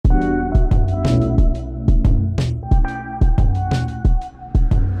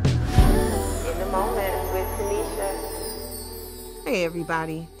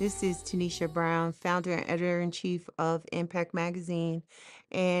everybody. This is Tunisha Brown, founder and editor in chief of Impact Magazine.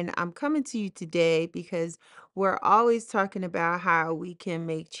 And I'm coming to you today because we're always talking about how we can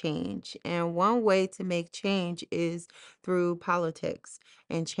make change. And one way to make change is through politics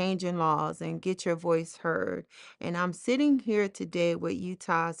and changing laws and get your voice heard. And I'm sitting here today with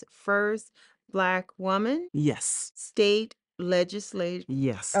Utah's first Black woman, Yes. state legislator.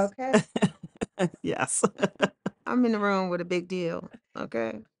 Yes. Okay. Yes. I'm in the room with a big deal.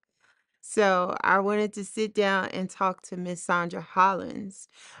 Okay. So I wanted to sit down and talk to Miss Sandra Hollins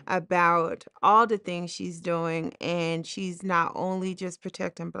about all the things she's doing. And she's not only just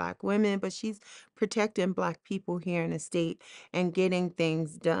protecting Black women, but she's protecting Black people here in the state and getting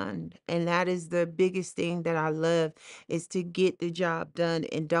things done. And that is the biggest thing that I love is to get the job done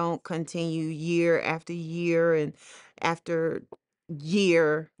and don't continue year after year and after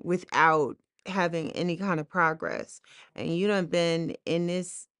year without having any kind of progress. And you done been in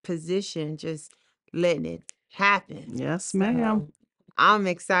this position just letting it happen. Yes, ma'am. So I'm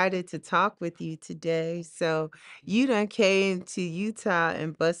excited to talk with you today. So you done came to Utah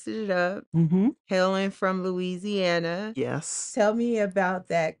and busted it up, Mhm. hailing from Louisiana. Yes. Tell me about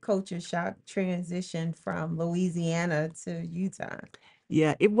that culture shock transition from Louisiana to Utah.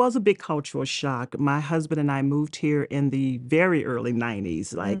 Yeah, it was a big cultural shock. My husband and I moved here in the very early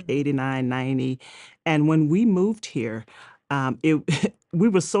 90s, like Mm. 89, 90. And when we moved here, it we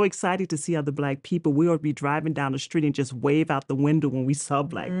were so excited to see other Black people. We would be driving down the street and just wave out the window when we saw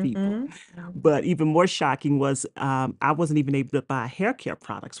Black people. Mm-hmm. But even more shocking was I wasn't even able to buy hair care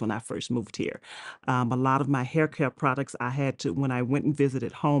products when I first moved here. A lot of my hair care products I had to, when I went and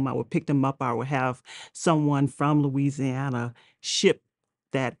visited home, I would pick them up. I would have someone from Louisiana ship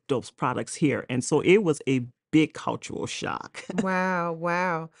those products here. And so it was a big cultural shock. Wow,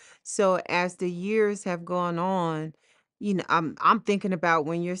 wow. So as the years have gone on, I'm thinking about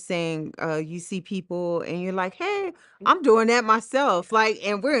when you're saying you see people and you're like, "Hey, I'm doing that myself." Like,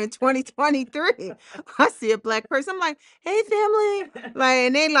 and we're in 2023. I see a Black person. I'm like, "Hey, family." Like,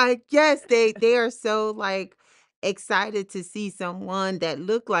 and they like, yes, they are so like excited to see someone that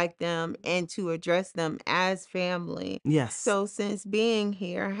look like them and to address them as family. Yes. So since being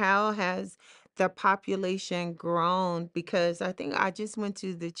here, how has the population grown? Because I think I just went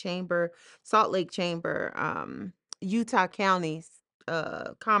to the chamber, Salt Lake Chamber, Utah County's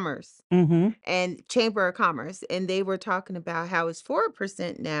Commerce Hmm. and Chamber of Commerce, and they were talking about how it's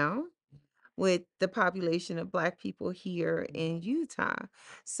 4% now with the population of Black people here in Utah.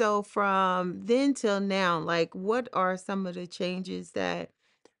 So from then till now, like what are some of the changes that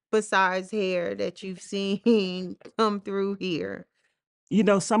besides hair that you've seen come through here?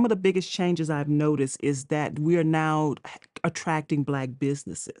 Some of the biggest changes I've noticed is that we are now attracting Black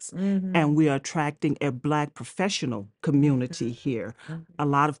businesses and we Mm-hmm. are attracting a Black professional community here. A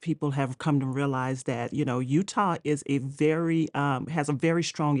lot of people have come to realize that, Utah is has a very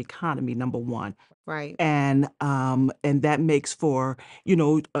strong economy, number one. Right. And that makes for,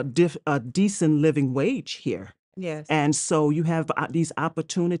 a decent living wage here. Yes. And so you have these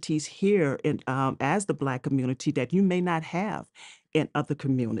opportunities here as the Black community that you may not have in other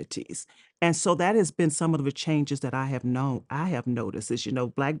communities. And so that has been some of the changes that I have noticed is,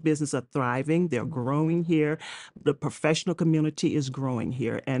 Black businesses are thriving, they're growing here. The professional community is growing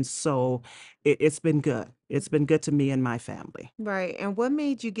here. And so it's been good. It's been good to me and my family. Right. And what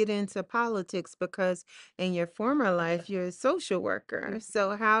made you get into politics? Because in your former life, you're a social worker.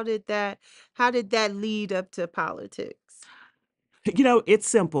 So how did that lead up to politics? It's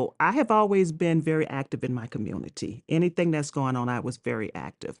simple. I have always been very active in my community. Anything that's going on, I was very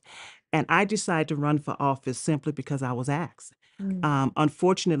active. And I decided to run for office simply because I was asked. Mm.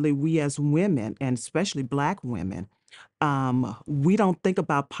 Unfortunately, we as women, and especially Black women, we don't think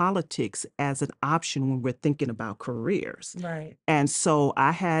about politics as an option when we're thinking about careers. Right. And so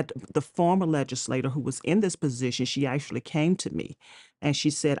I had the former legislator who was in this position, she actually came to me and she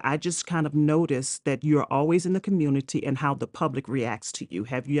said, I just kind of noticed that you're always in the community and how the public reacts to you.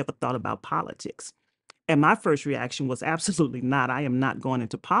 Have you ever thought about politics? And my first reaction was absolutely not. I am not going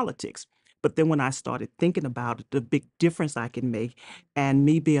into politics. But then when I started thinking about it, the big difference I can make, and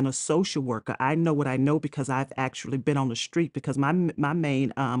me being a social worker, I know what I know because I've actually been on the street because my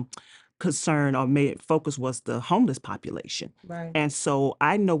main concern or main focus was the homeless population. Right. And so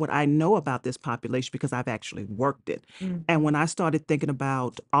I know what I know about this population because I've actually worked it. And Mhm. when I started thinking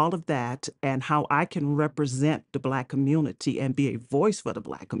about all of that and how I can represent the Black community and be a voice for the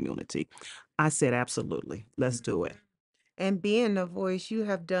Black community, I said, absolutely, let's do it. And being a voice, you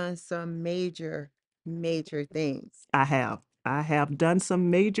have done some major things. I have. I have done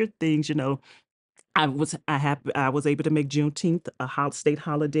some major things, I was able to make Juneteenth a state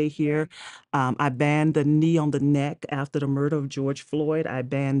holiday here. I banned the knee on the neck after the murder of George Floyd. I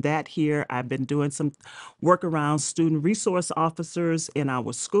banned that here. I've been doing some work around student resource officers in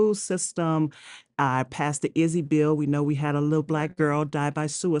our school system. I passed the Izzy bill. We know we had a little black girl die by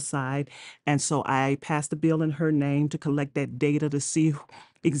suicide, and so I passed a bill in her name to collect that data to see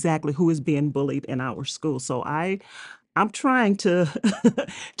exactly who is being bullied in our school. So I'm trying to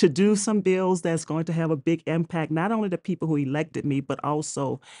to do some bills that's going to have a big impact, not only the people who elected me, but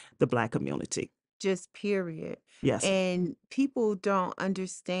also the Black community. Just period. Yes. And people don't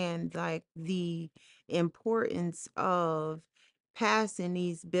understand like the importance of passing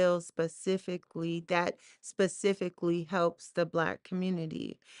these bills specifically that specifically helps the black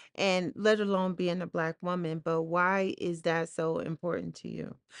community, and let alone being a black woman. But why is that so important to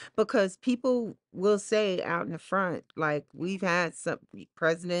you? Because people will say out in the front, like we've had some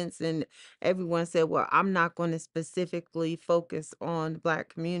presidents and everyone said, well, I'm not going to specifically focus on the black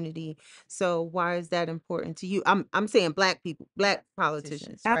community. So why is that important to you? I'm saying black people, black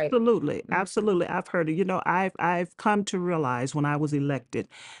politicians, right? Absolutely, Mhm. absolutely. I've heard it. I've come to realize when I was elected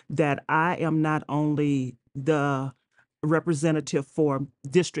that I am not only the representative for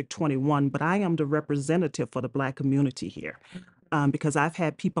District 21, but I am the representative for the Black community here. Because I've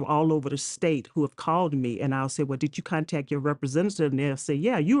had people all over the state who have called me, and I'll say, "Well, did you contact your representative?" And they'll say,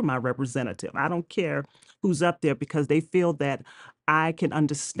 "Yeah, you're my representative. I don't care who's up there," because they feel that I can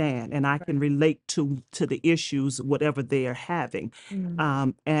understand and I can relate to the issues, whatever they are having.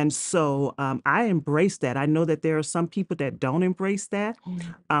 Mhm. I embrace that. I know that there are some people that don't embrace that,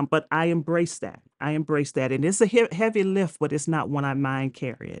 Mhm. but I embrace that. I embrace that, and it's a heavy lift, but it's not one I mind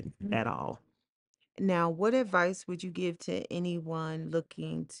carrying at all. Now, what advice would you give to anyone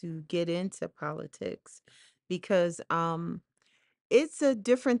looking to get into politics? Because it's a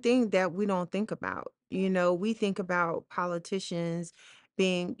different thing that we don't think about. We think about politicians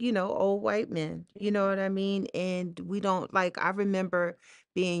being, old white men, you know what I mean? And we don't like, I remember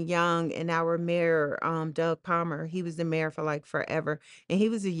being young and our mayor, Doug Palmer, he was the mayor for like forever. And he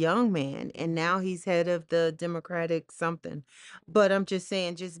was a young man. And now he's head of the Democratic something. But I'm just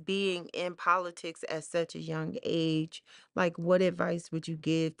saying, just being in politics at such a young age, like what advice would you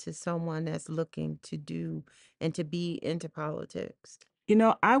give to someone that's looking to do and to be into politics?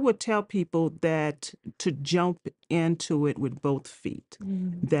 I would tell people that to jump into it with both feet.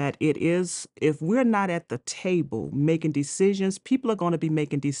 Mhm. That it is, if we're not at the table making decisions, people are going to be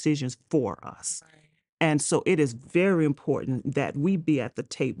making decisions for us. And so it is very important that we be at the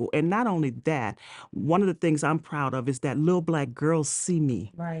table. And not only that, one of the things I'm proud of is that little black girls see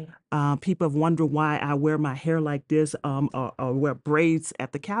me. Right. People have wondered why I wear my hair like this, or wear braids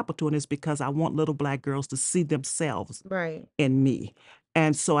at the Capitol, and it's because I want little black girls to see themselves Right. in me.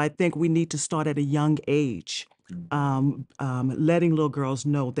 And so I think we need to start at a young age, Mhm. letting little girls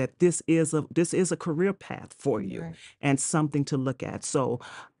know that this is a career path for you Right. and something to look at. So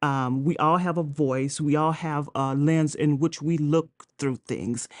we all have a voice, we all have a lens in which we look through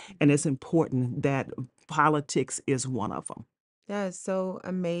things, and it's important that politics is one of them. That is so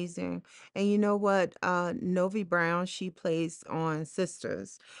amazing. And you know what? Novi Brown, she plays on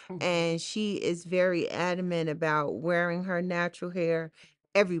Sisters, and she is very adamant about wearing her natural hair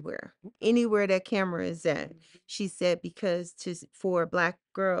everywhere, anywhere that camera is at. She said because for black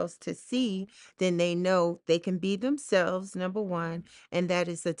girls to see, then they know they can be themselves, number one, and that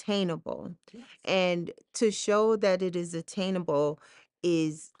is attainable. And to show that it is attainable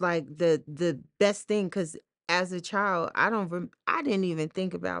is like the best thing because as a child, I didn't even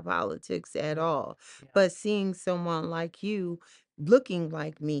think about politics at all. But seeing someone like you looking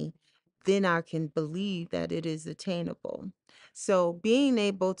like me, then I can believe that it is attainable. So being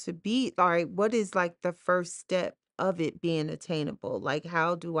able to be like, what is like the first step of it being attainable? Like,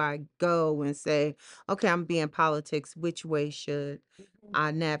 how do I go and say, okay, I'm being politics, which way should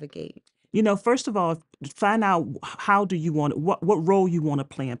I navigate? First of all, find out how do you want what role you want to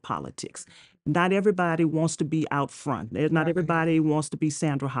play in politics. Not everybody wants to be out front. Not Right. everybody wants to be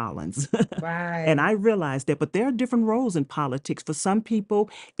Sandra Hollins. And Right. I realize that, but there are different roles in politics. For some people,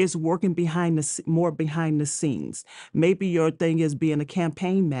 it's working more behind the scenes. Maybe your thing is being a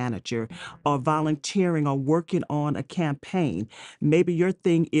campaign manager or volunteering or working on a campaign. Maybe your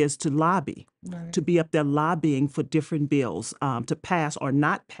thing is to lobby, Right. to be up there lobbying for different bills, to pass or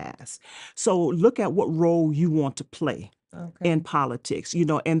not pass. So look at what role you want to play Okay. in politics,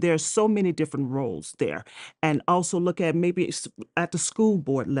 and there's so many different roles there. And also look at maybe at the school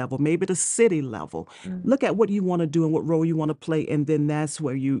board level, maybe the city level. Mm. Look at what you want to do and what role you want to play, and then that's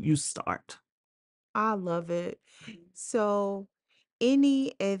where you start. I love it. So,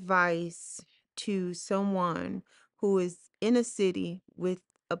 any advice to someone who is in a city with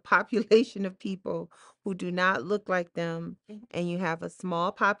a population of people who do not look like them, and you have a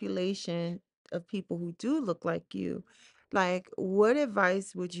small population of people who do look like you, like, what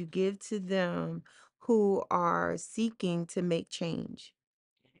advice would you give to them who are seeking to make change?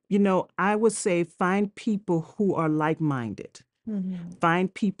 You know, I would say find people who are like-minded. Mhm.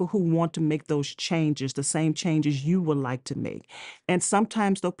 Find people who want to make those changes, the same changes you would like to make. And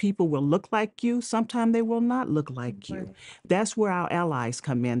sometimes those people will look like you, sometimes they will not look like you. Right. That's where our allies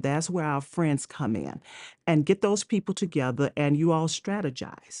come in. That's where our friends come in. And get those people together and you all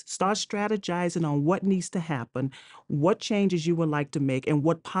strategize. Start strategizing on what needs to happen, what changes you would like to make, and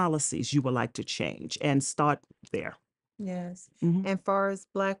what policies you would like to change, and start there. Yes. Mhm. And far as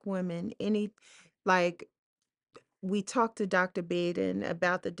Black women, any, like, we talked to Dr. Baden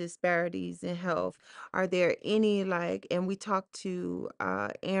about the disparities in health. Are there any, like, and we talked to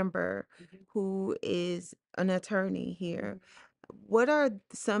Amber, who is an attorney here. What are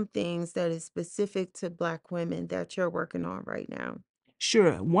some things that is specific to Black women that you're working on right now?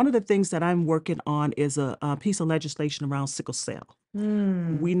 Sure. One of the things that I'm working on is a piece of legislation around sickle cell.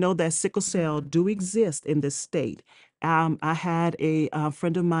 Mm. We know that sickle cell do exist in this state. I had a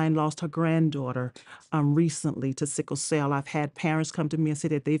friend of mine lost her granddaughter recently to sickle cell. I've had parents come to me and say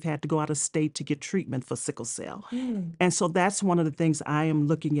that they've had to go out of state to get treatment for sickle cell. Mm. And so that's one of the things I am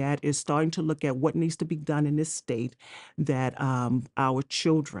looking at, is starting to look at what needs to be done in this state, that our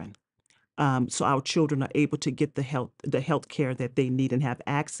children so our children are able to get the health care that they need and have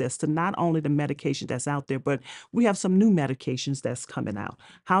access to not only the medication that's out there, but we have some new medications that's coming out.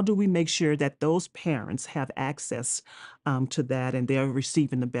 How do we make sure that those parents have access to that and they're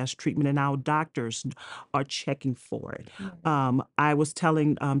receiving the best treatment, and our doctors are checking for it? I was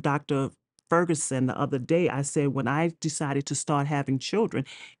telling Dr. Ferguson the other day, I said, when I decided to start having children,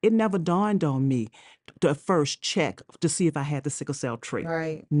 it never dawned on me to first check to see if I had the sickle cell trait.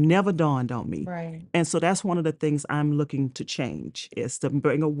 Right, Never dawned on me. right. And so that's one of the things I'm looking to change, is to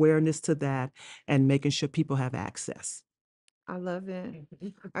bring awareness to that and making sure people have access. I love it.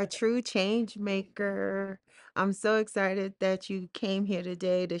 A true change maker. I'm so excited that you came here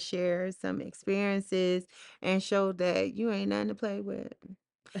today to share some experiences and show that you ain't nothing to play with.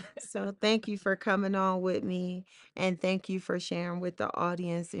 So thank you for coming on with me, and thank you for sharing with the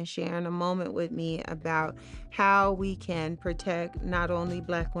audience and sharing a moment with me about how we can protect not only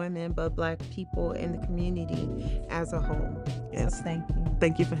Black women, but Black people in the community as a whole. So Yes. thank you.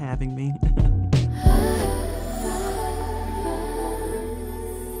 Thank you for having me.